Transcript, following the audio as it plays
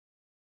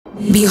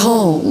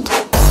Behold,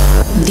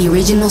 the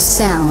original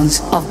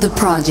sounds of the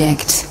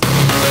project.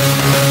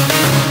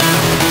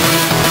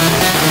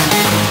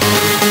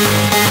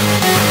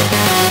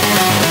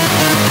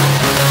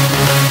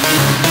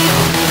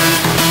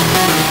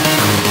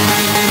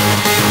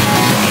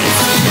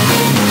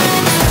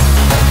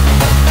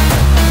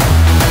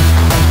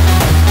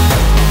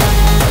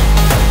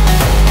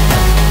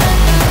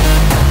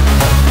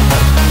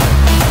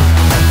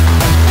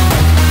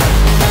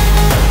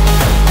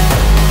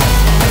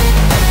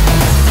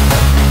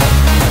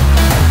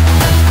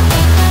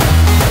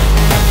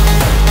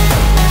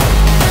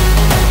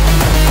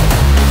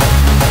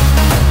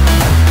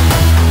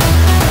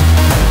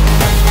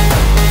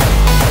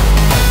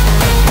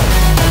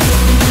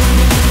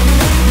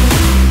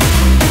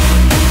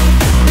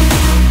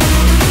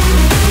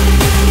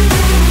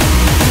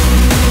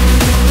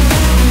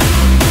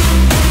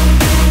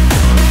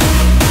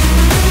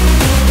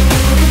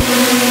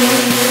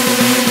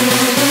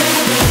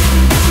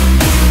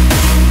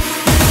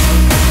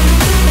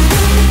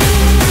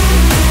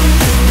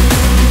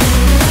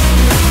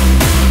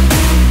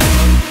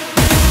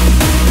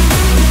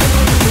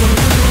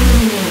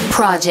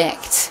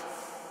 Project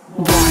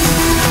 1.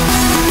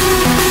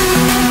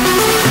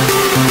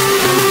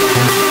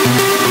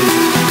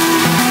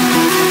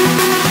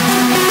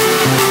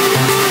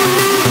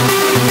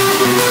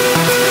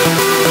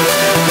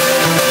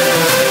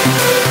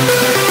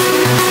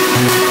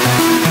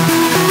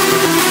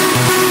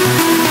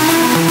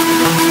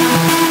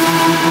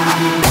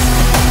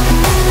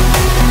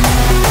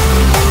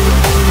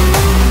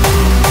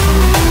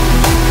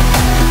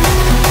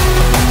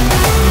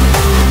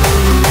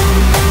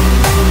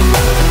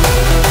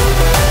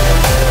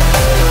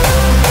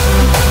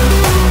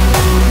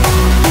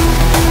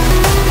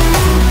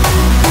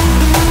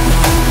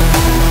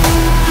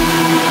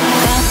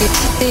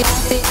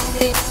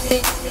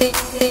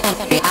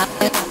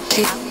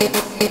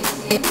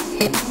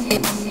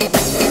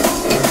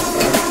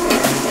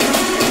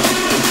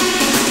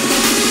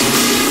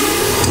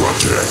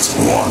 Project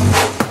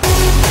 1.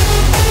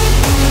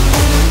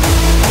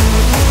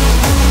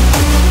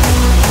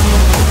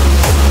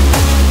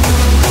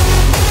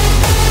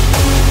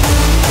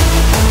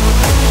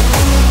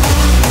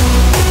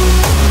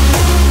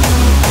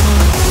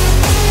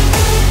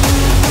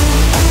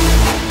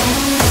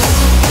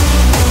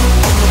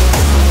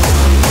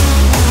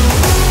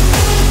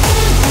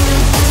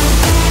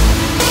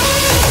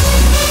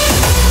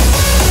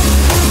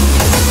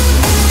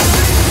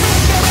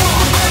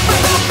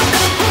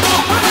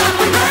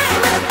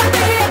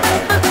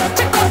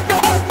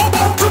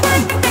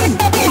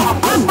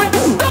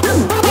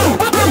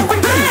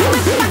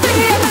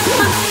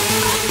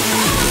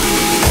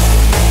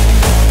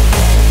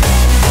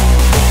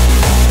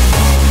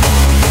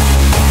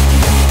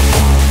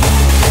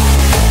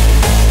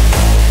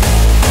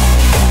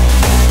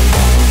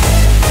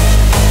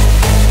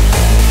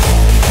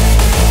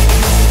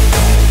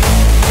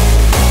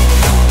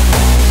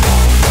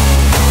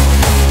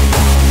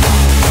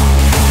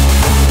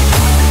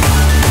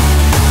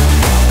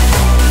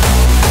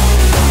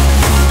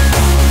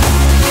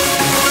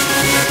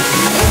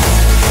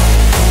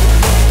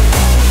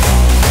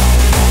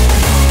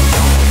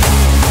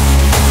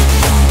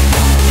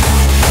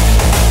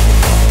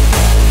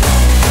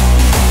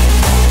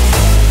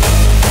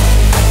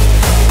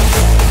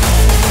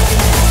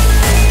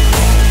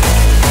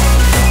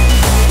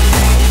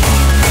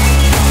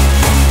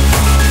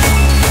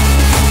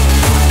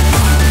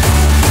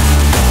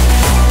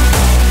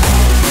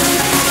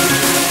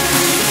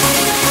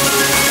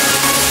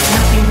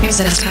 Is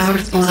as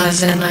powerful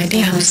as an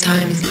idea whose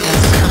time has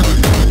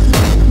come.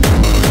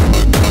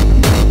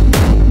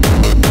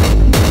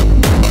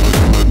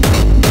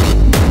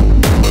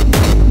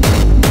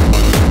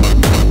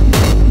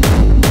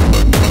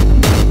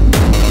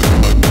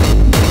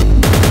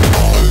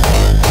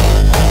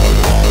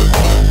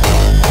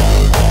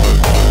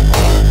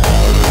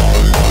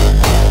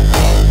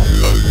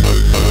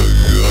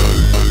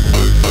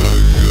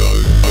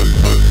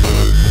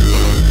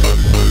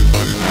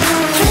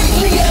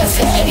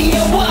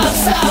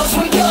 Styles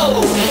we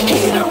go,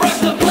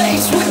 interact the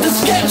place with the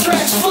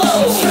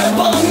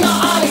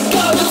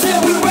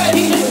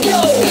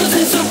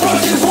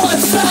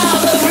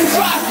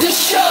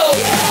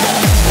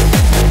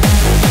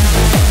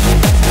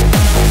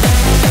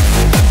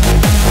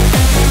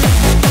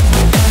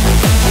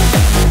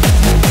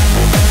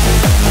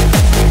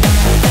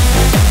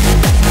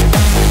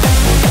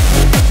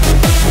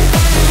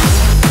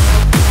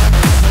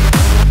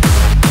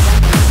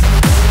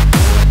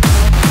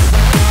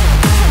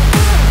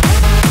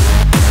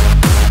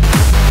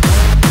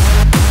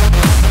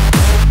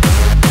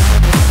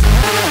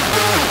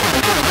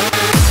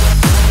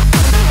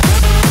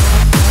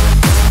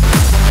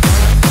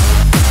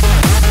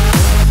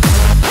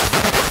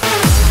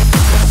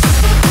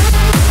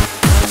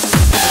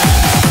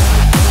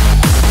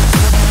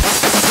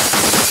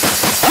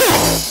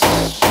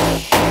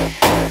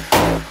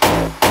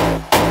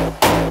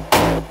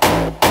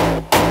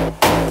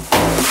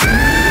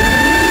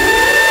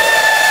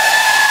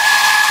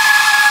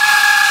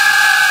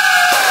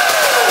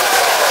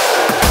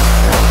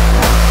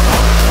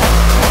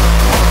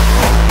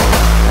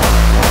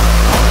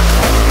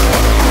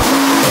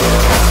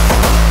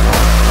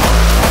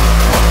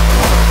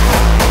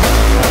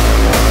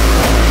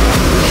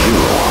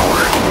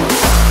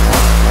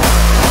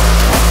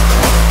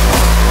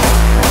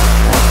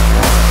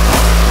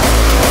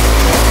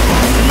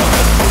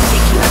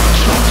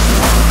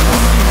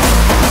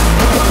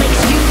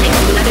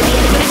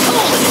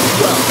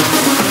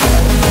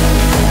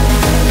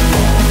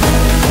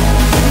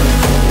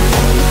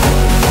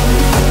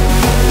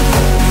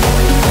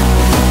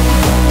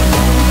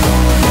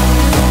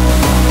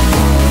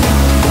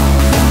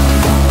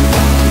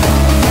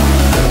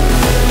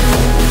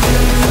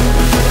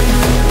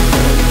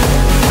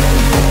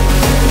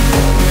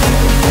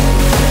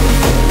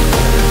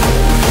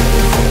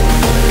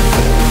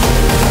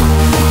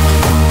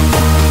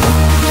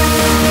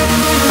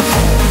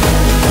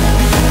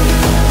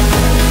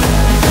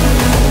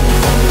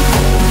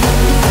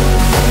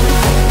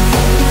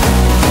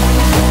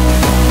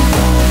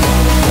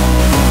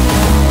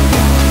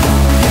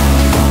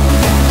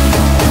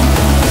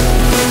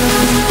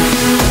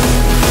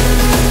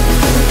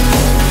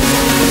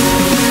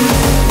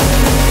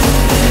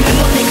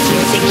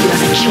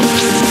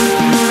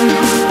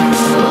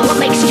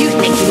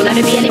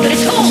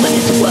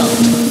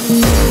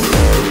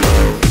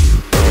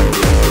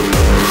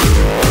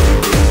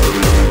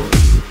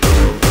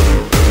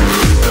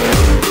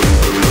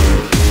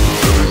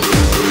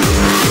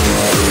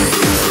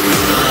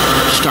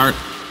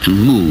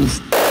and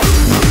move.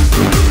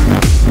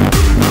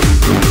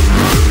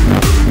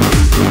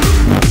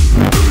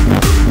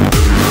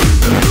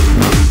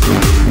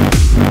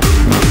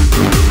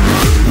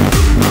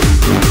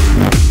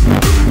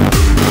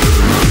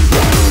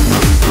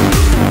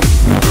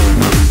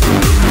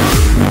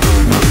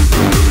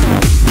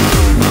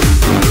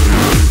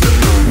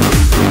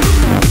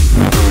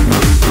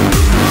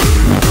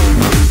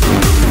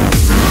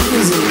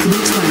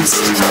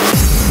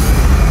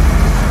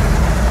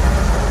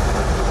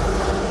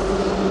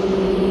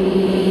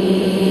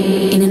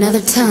 In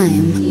another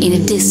time, in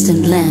a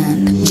distant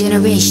land,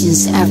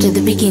 generations after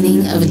the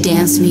beginning of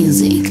dance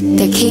music,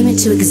 there came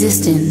into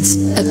existence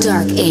a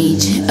dark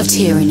age of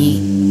tyranny.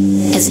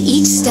 As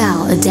each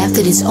style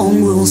adapted its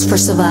own rules for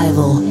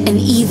survival, an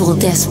evil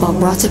despot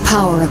brought to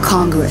power a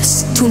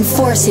Congress to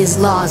enforce his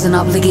laws and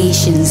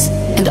obligations,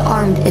 and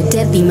armed a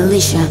deadly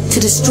militia to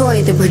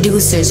destroy the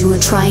producers who were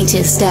trying to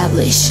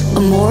establish a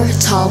more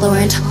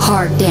tolerant,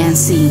 hard dance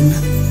scene.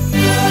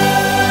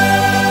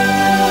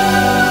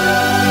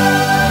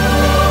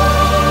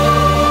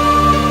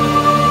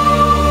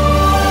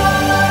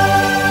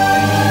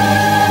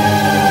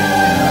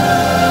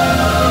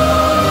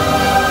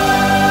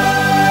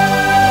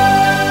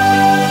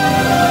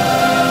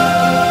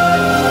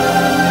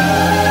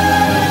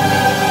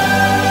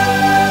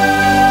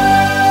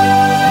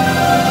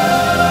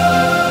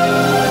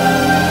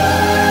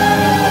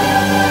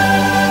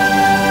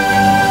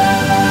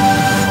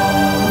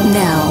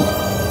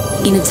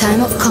 In a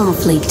time of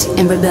conflict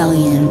and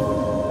rebellion,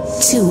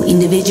 two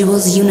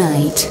individuals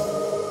unite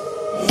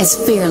as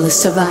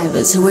fearless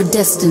survivors who are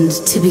destined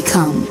to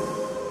become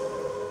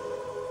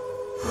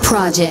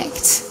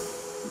Project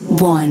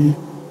One.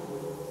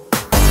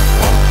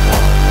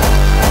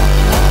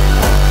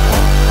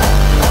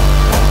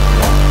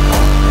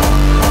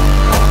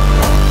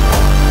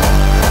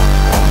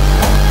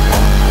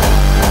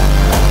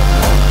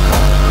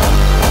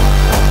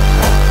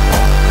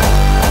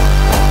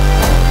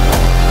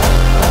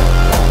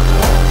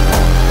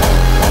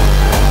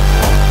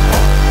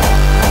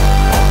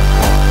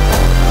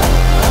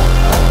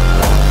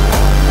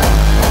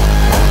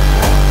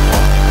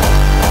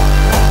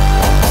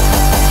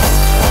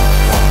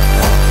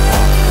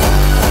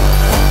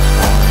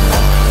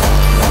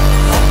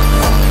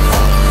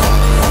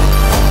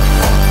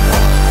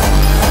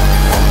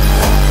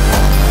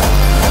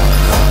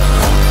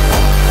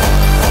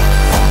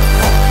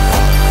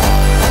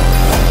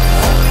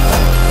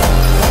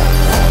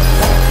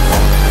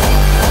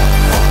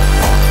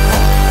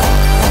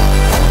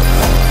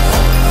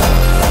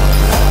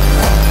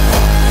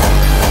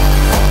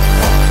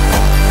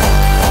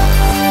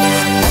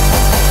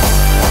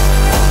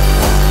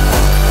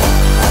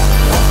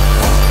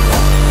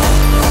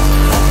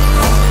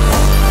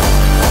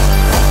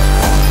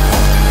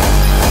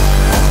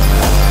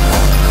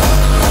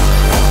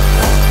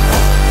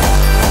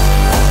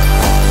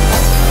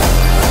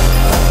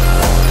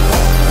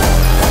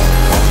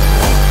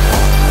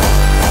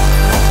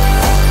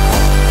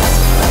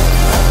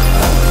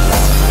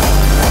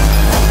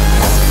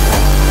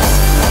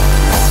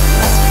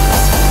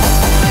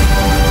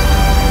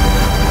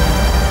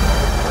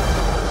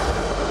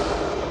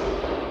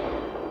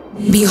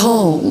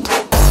 Behold,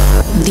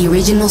 the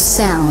original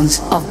sounds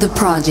of the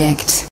project.